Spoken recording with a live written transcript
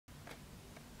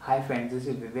Hi friends, this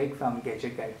is Vivek from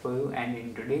Gadget Guide for you, and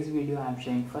in today's video I am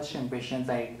sharing first impressions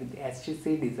I had with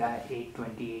HTC Desire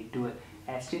 828 Dual.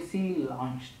 HTC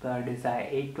launched the Desire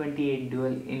 828 Dual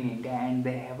in India and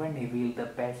they haven't revealed the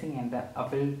pricing and the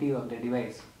availability of the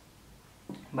device.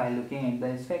 By looking at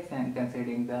the specs and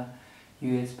considering the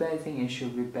US pricing, it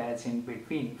should be priced in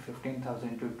between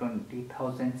 15,000 to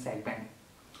 20,000 segment.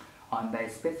 On the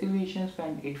specifications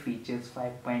front, it features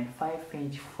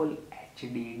 5.5-inch Full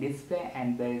HD display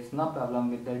and there is no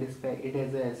problem with the display. It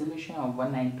has a resolution of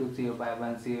 1920 by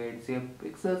 1080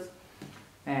 pixels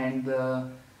and the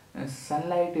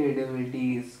sunlight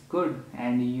readability is good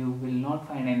and you will not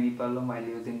find any problem while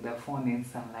using the phone in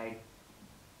sunlight.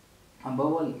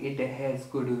 Above all, it has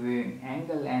good viewing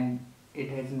angle and it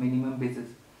has minimum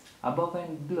bezels. Above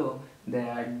and below,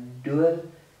 there are dual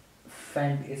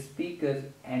front speakers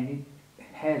and it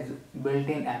has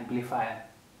built-in amplifier.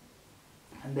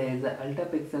 And there is a ultra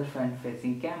pixel front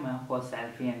facing camera for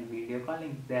selfie and video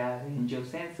calling. There are range of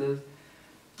sensors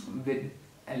with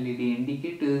LED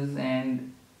indicators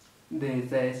and there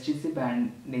is a HTC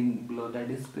banding below the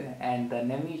display and the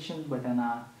navigation button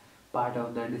are part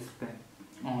of the display.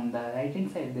 On the right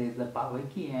hand side there is a power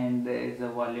key and there is a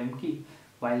volume key,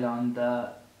 while on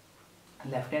the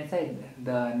left hand side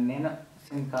the nano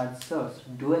SIM card slots,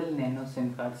 dual nano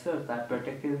SIM card slots are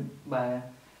protected by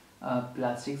a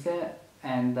plastic slab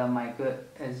and the micro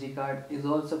SD card is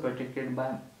also protected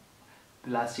by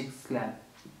plastic slab.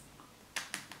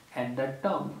 At the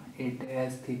top it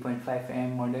has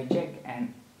 3.5mm audio jack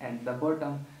and at the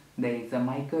bottom there is a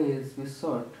micro USB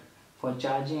slot for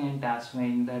charging and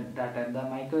transferring the data. The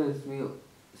micro USB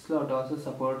slot also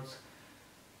supports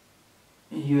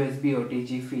USB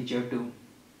OTG feature too.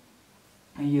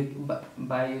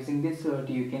 By using this slot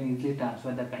you can easily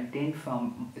transfer the content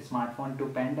from smartphone to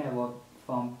pen drive or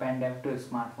from pen drive to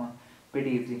smartphone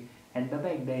pretty easily. At the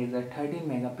back there is a 13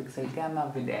 megapixel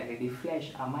camera with LED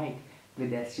flash, a mic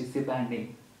with HTC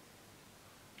banding.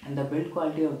 And the build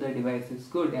quality of the device is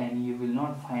good and you will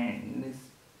not find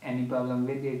any problem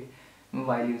with it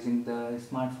while using the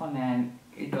smartphone, and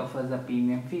it offers a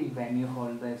premium feel when you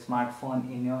hold the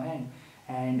smartphone in your hand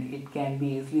and it can be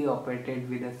easily operated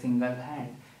with a single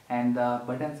hand and the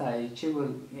buttons are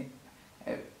reachable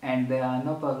and there are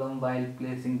no problem while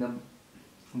placing the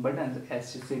buttons.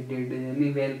 HTC did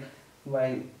really well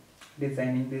while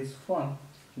designing this phone.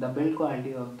 The build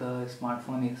quality of the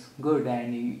smartphone is good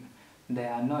and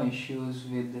there are no issues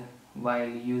with while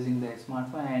using the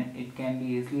smartphone and it can be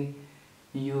easily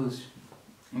used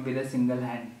with a single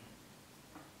hand.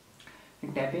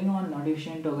 Tapping on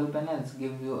notification toggle panels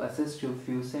give you access to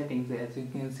few settings as you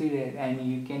can see there, and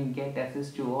you can get access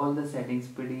to all the settings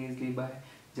pretty easily by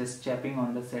just tapping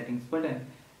on the settings button.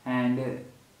 And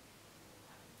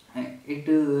it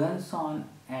runs on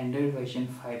Android version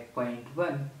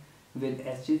 5.1 with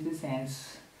HTC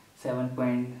Sense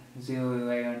 7.0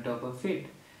 UI on top of it,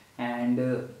 and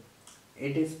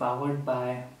it is powered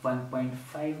by 1.5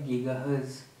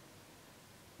 GHz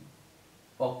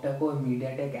octa-core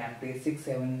MediaTek Ampere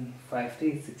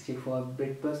 6753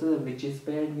 64-bit processor which is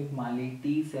paired with Mali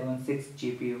T76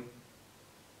 GPU,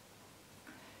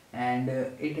 and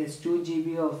it has 2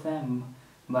 GB of RAM.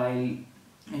 While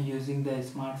using the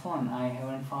smartphone I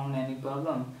haven't found any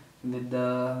problem with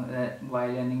the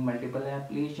while running multiple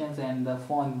applications and the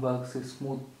phone works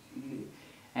smoothly,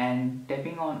 and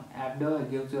tapping on app door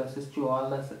gives you access to all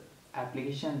the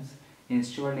applications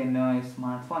installed in your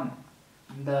smartphone.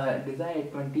 The Desire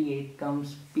 28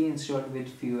 comes pre-installed with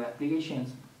few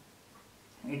applications.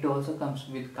 It also comes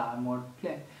with car mode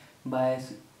play. By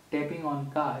tapping on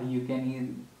car you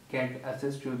can get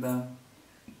access to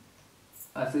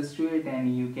it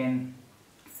and you can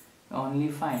only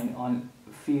find on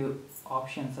few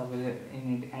options available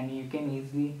in it and you can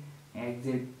easily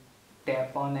exit,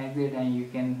 tap on exit and you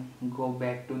can go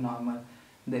back to normal.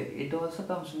 It also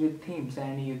comes with themes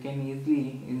and you can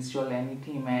easily install any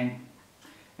theme and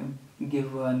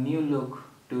give a new look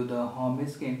to the home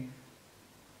screen.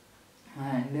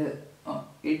 And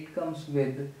it comes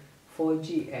with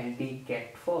 4G LTE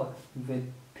Cat 4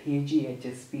 with 3G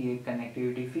HSPA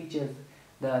connectivity features.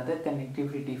 The other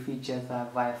connectivity features are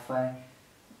Wi-Fi,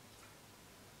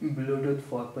 Bluetooth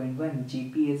 4.1,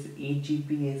 GPS,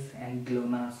 eGPS and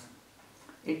GLONASS.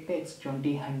 It takes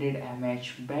 2000 mAh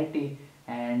battery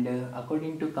and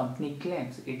according to company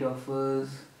claims it offers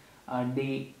a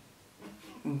day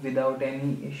without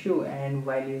any issue, and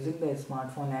while using the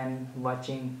smartphone and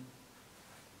watching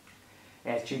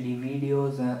HD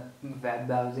videos, web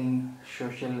browsing,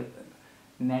 social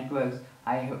networks,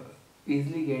 I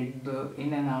easily get the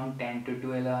in and around 10 to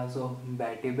 12 hours of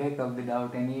battery backup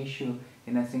without any issue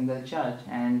in a single charge.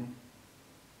 And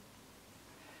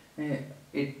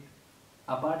it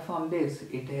apart from this,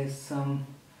 it has some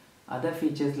other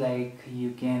features like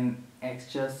you can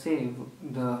extra save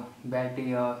the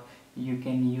battery, or you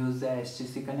can use the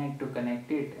HTC Connect to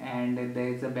connect it, and there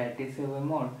is a battery saver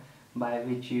mode by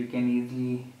which you can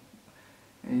easily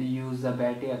use the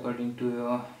battery according to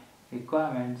your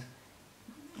requirements.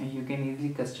 You can easily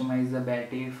customize the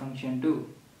battery function too.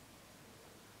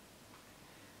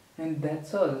 And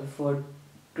that's all for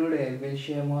today. We'll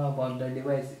share more about the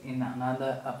device in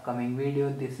another upcoming video.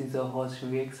 This is your host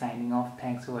Vivek signing off.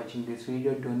 Thanks for watching this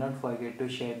video. Do not forget to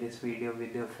share this video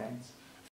with your friends.